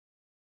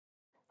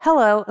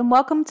Hello, and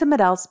welcome to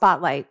Medell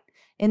Spotlight.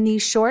 In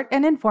these short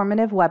and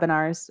informative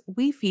webinars,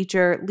 we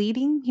feature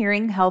leading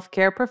hearing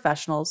healthcare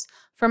professionals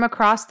from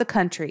across the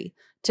country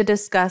to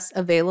discuss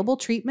available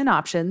treatment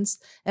options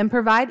and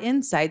provide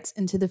insights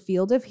into the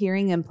field of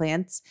hearing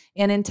implants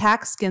and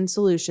intact skin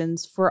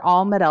solutions for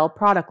all Medell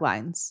product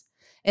lines.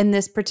 In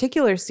this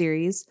particular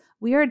series,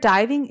 we are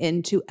diving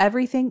into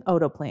everything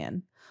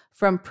OTOPLAN,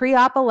 from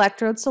pre-op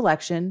electrode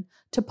selection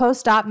to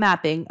post-op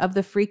mapping of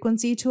the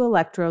frequency to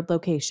electrode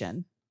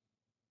location.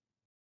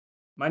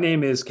 My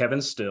name is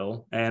Kevin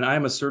Still, and I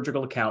am a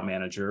surgical account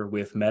manager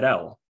with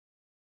Medell.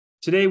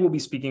 Today, we'll be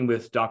speaking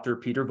with Dr.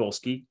 Peter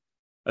Volsky,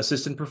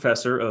 assistant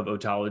professor of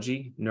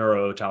otology,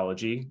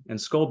 neurotology, and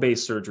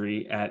skull-based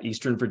surgery at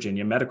Eastern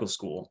Virginia Medical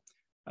School,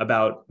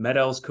 about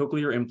Medell's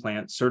cochlear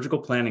implant surgical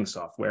planning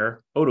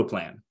software,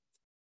 OTOPLAN.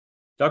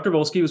 Dr.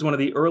 Volsky was one of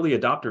the early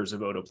adopters of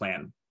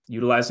OTOPLAN,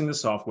 utilizing the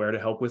software to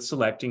help with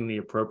selecting the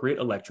appropriate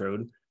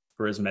electrode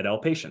for his Medell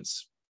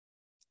patients.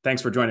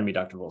 Thanks for joining me,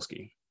 Dr.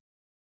 Volsky.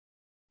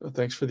 Well,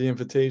 thanks for the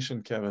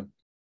invitation, Kevin.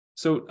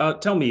 So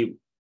tell me,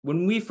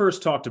 when we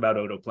first talked about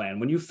OTOPLAN,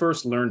 when you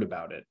first learned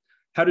about it,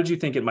 how did you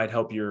think it might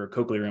help your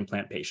cochlear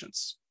implant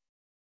patients?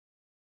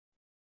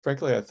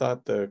 Frankly, I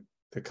thought the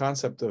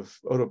concept of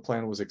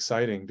OTOPLAN was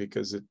exciting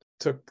because it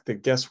took the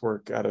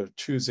guesswork out of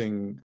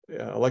choosing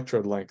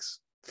electrode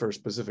lengths for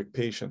specific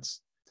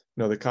patients.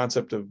 You know, the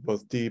concept of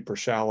both deep or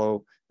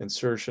shallow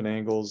insertion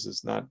angles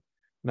is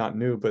not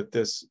new, but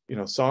this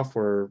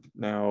software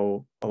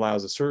now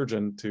allows a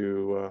surgeon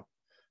to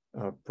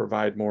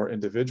provide more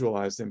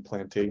individualized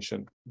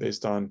implantation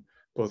based on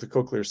both the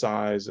cochlear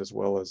size as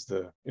well as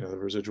the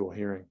residual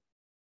hearing.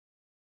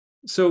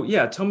 So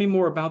yeah, tell me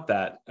more about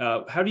that.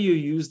 How do you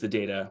use the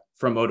data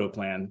from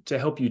OTOPLAN to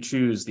help you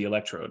choose the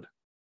electrode?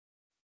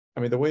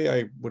 I mean, the way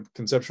I would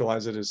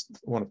conceptualize it is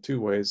one of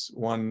two ways.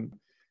 One,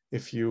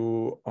 if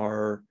you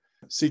are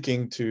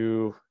seeking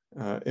to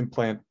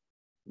implant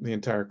the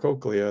entire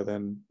cochlea,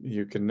 then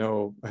you can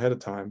know ahead of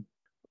time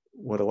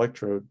what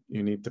electrode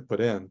you need to put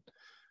in.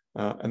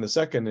 And the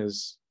second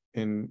is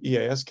in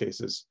EAS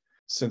cases,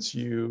 since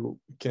you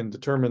can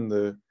determine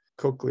the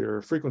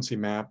cochlear frequency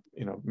map,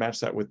 match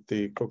that with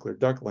the cochlear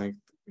duct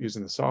length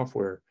using the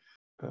software,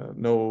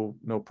 no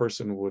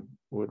person would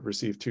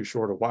receive too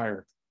short a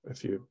wire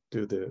if you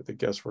do the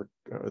guesswork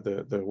or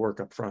the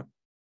work up front.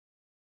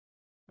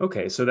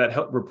 Okay, so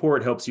that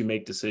report helps you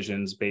make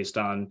decisions based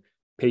on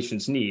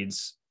patients'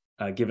 needs,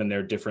 given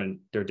their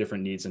different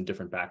needs and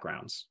different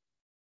backgrounds.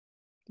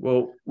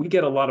 Well, we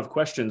get a lot of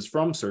questions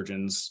from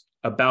surgeons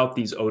about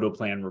these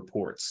OTOPLAN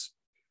reports.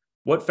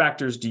 What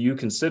factors do you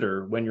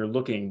consider when you're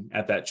looking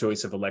at that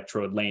choice of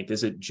electrode length?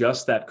 Is it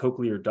just that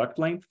cochlear duct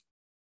length?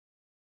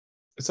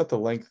 It's not the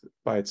length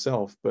by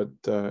itself, but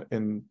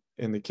in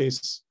the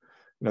case,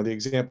 the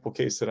example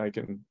case that I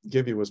can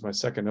give you was my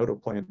second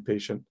OTOPLAN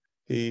patient.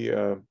 He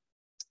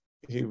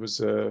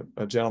was a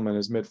gentleman in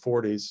his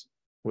mid-40s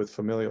with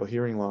familial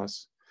hearing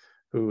loss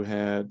who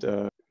had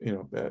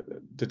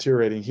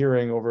deteriorating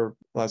hearing over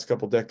the last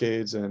couple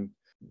decades and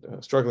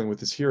struggling with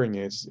his hearing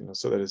aids,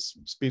 so that his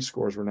speech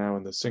scores were now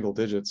in the single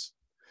digits.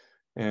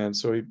 And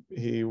so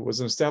he was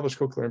an established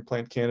cochlear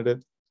implant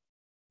candidate,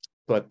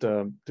 but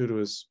due to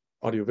his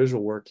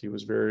audiovisual work, he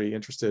was very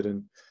interested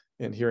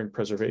in hearing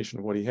preservation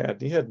of what he had.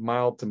 He had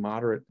mild to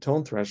moderate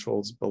tone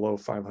thresholds below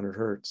 500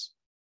 hertz.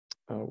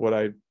 What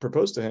I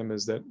proposed to him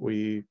is that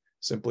we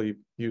simply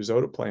use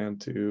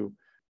OTOPLAN to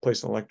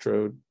place an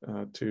electrode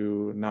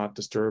to not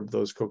disturb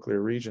those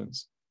cochlear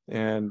regions.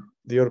 And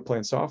the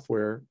OTOPLAN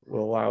software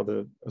will allow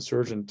a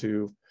surgeon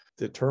to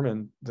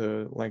determine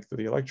the length of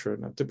the electrode.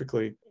 Now,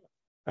 typically,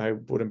 I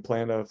would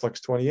implant a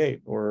Flex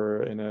 28,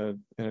 or in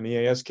an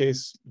EAS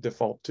case,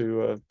 default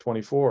to a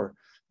 24.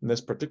 In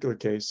this particular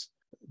case,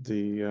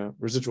 the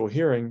residual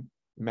hearing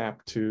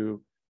mapped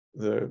to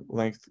the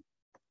length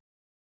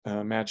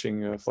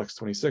matching a Flex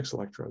 26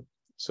 electrode.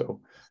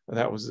 So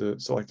that was the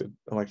selected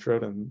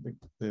electrode, and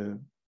the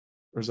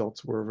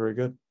results were very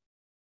good.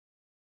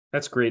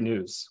 That's great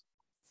news.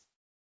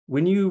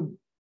 When you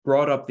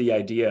brought up the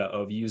idea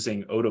of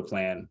using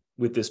OTOPLAN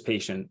with this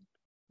patient,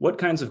 what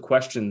kinds of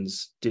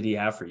questions did he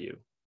have for you?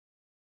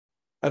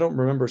 I don't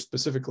remember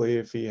specifically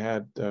if he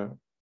had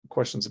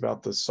questions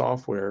about the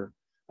software.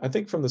 I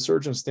think from the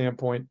surgeon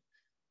standpoint,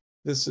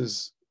 this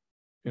is,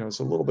 it's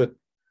a little bit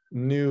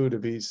new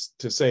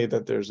to say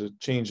that there's a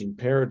change in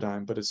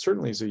paradigm, but it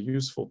certainly is a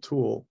useful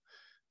tool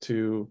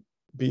to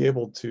be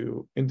able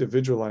to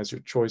individualize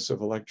your choice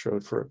of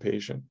electrode for a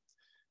patient.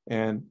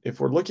 And if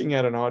we're looking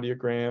at an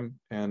audiogram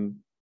and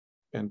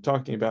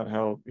talking about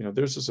how,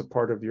 there's just a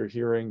part of your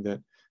hearing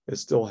that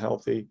is still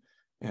healthy,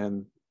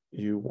 and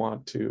you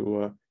want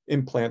to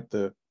implant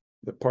the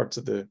parts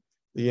of the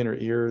inner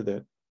ear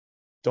that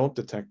don't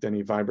detect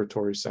any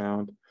vibratory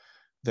sound,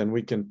 then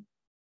we can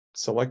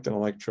select an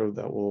electrode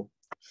that will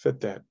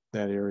fit that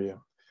area.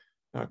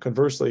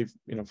 Conversely,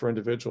 for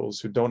individuals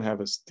who don't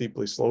have a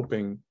steeply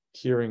sloping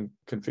hearing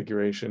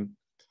configuration,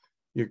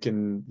 you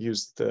can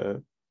use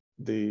the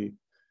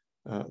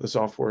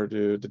software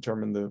to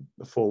determine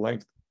the full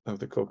length of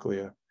the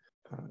cochlea,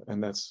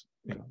 and that's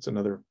it's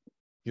another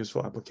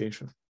useful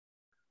application.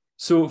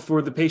 So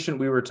for the patient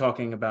we were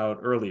talking about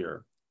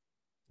earlier,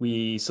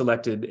 we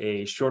selected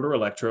a shorter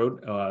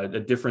electrode, a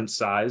different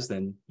size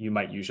than you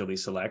might usually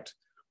select.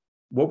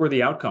 What were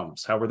the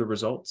outcomes? How were the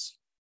results?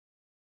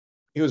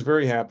 He was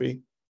very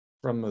happy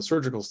from a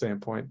surgical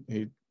standpoint.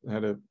 He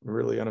had a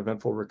really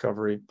uneventful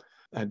recovery.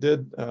 I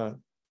did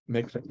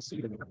make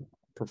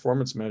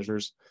performance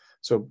measures.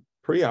 So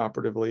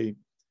preoperatively,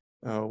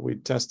 we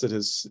tested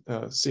his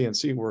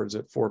CNC words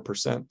at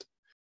 4%.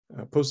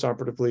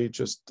 Postoperatively,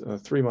 just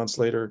 3 months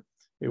later,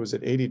 it was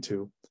at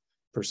 82%.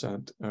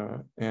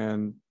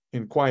 And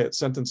in quiet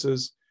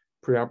sentences,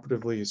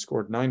 preoperatively, he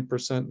scored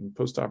 9%, and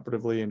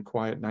postoperatively in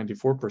quiet,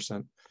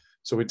 94%.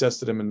 So we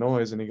tested him in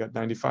noise, and he got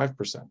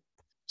 95%.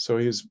 So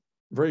he's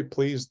very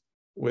pleased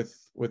with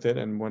it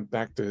and went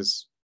back to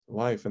his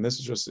life. And this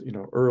is just,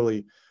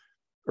 early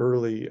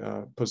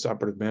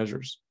postoperative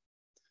measures.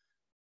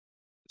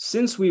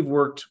 Since we've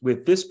worked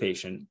with this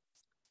patient,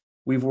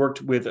 we've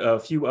worked with a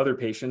few other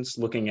patients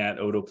looking at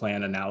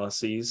OTOPLAN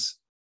analyses.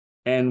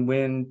 And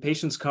when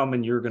patients come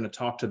and you're going to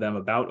talk to them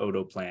about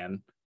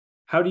OTOPLAN,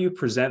 how do you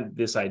present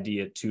this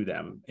idea to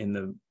them in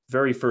the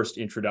very first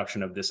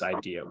introduction of this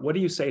idea? What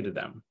do you say to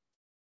them?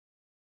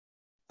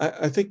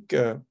 I think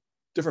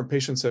different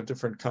patients have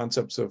different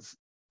concepts of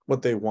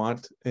what they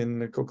want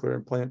in a cochlear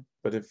implant.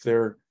 But if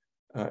they're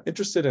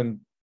interested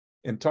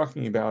in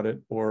talking about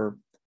it, or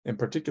in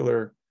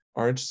particular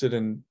are interested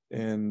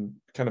in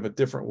kind of a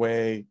different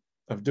way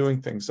of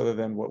doing things other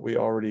than what we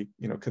already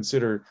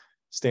consider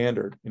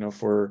standard,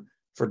 for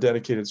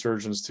dedicated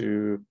surgeons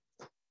to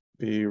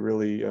be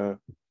really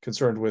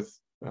concerned with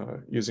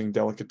using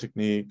delicate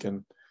technique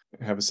and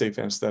have a safe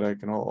anesthetic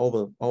and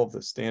all of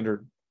the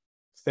standard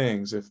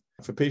things. If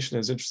a patient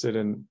is interested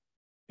in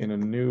a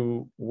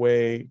new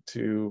way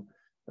to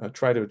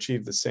try to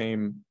achieve the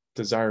same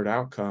desired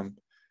outcome,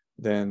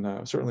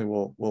 then certainly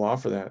we'll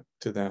offer that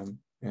to them.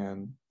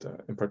 And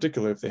in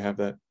particular, if they have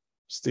that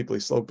steeply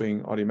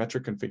sloping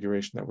audiometric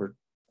configuration that we're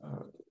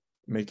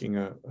making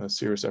a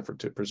serious effort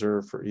to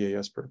preserve for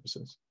EAS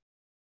purposes.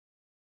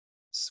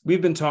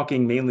 We've been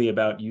talking mainly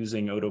about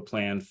using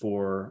OTOPLAN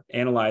for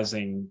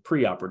analyzing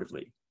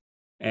preoperatively.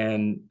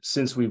 And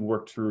since we've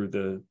worked through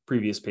the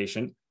previous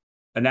patient,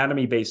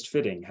 anatomy-based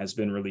fitting has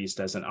been released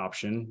as an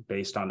option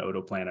based on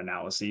OTOPLAN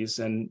analyses.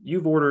 And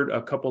you've ordered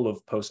a couple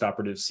of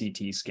postoperative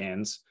CT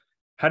scans.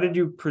 How did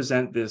you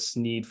present this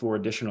need for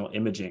additional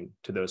imaging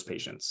to those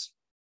patients?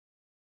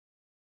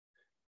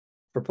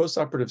 For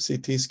postoperative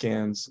CT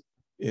scans,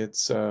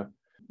 it's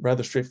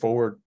rather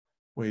straightforward.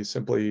 We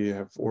simply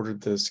have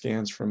ordered the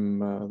scans from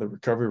the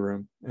recovery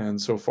room, and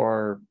so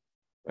far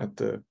at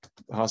the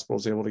hospital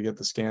is able to get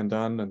the scan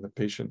done, and the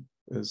patient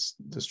is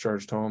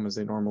discharged home as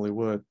they normally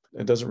would.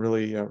 It doesn't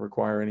really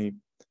require any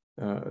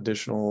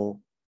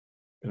additional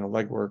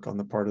legwork on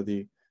the part of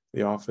the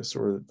office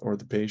or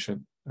the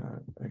patient.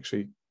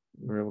 Actually,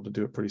 we're able to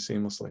do it pretty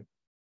seamlessly.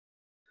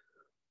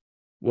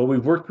 Well,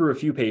 we've worked through a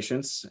few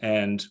patients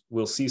and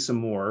we'll see some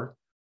more.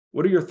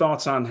 What are your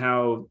thoughts on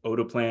how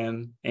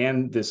OTOPLAN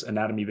and this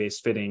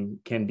anatomy-based fitting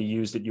can be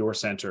used at your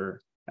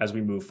center as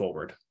we move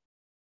forward?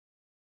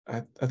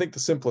 I think the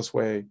simplest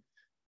way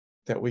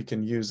that we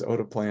can use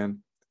OTOPLAN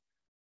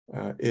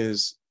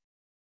is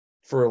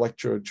for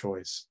electrode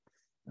choice.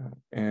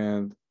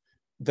 And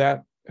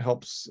that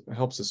helps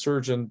a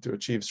surgeon to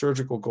achieve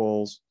surgical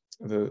goals.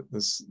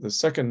 The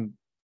second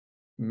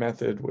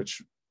method,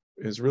 which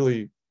is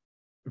really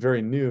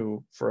very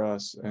new for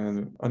us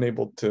and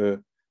unable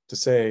to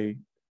say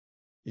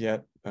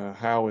yet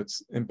how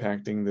it's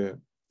impacting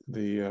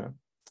the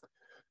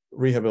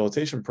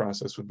rehabilitation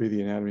process, would be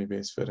the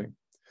anatomy-based fitting.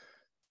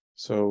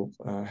 So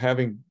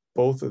having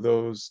both of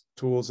those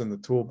tools in the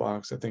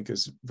toolbox, I think,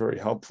 is very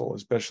helpful,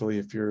 especially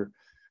if your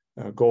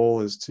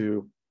goal is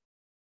to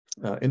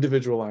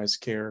individualize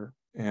care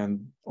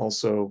and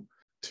also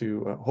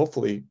to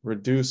hopefully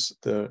reduce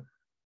the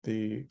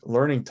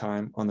learning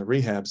time on the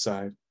rehab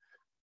side,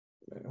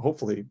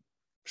 hopefully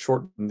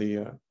shorten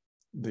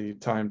the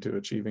time to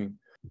achieving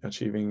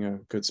a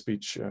good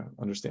speech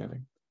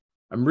understanding.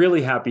 I'm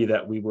really happy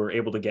that we were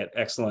able to get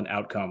excellent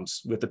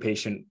outcomes with the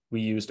patient.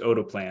 We used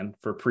OTOPLAN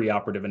for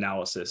preoperative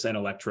analysis and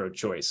electrode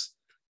choice.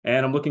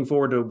 And I'm looking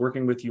forward to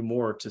working with you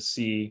more to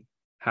see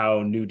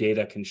how new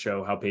data can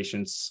show how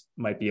patients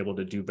might be able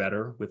to do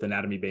better with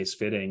anatomy-based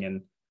fitting.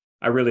 And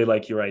I really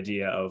like your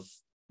idea of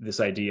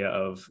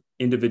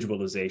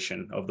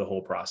individualization of the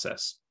whole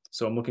process.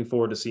 So I'm looking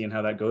forward to seeing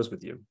how that goes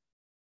with you.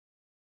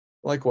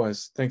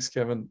 Likewise. Thanks,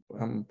 Kevin.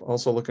 I'm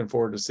also looking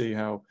forward to see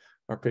how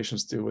our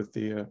patients do with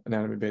the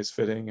anatomy-based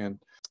fitting, and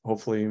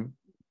hopefully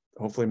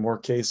more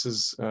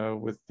cases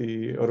with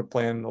the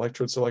OTOPLAN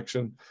electrode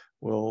selection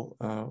will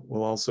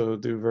also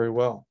do very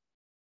well.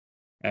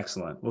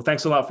 Excellent. Well,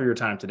 thanks a lot for your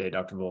time today,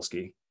 Dr.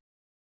 Volsky.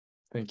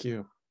 Thank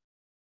you.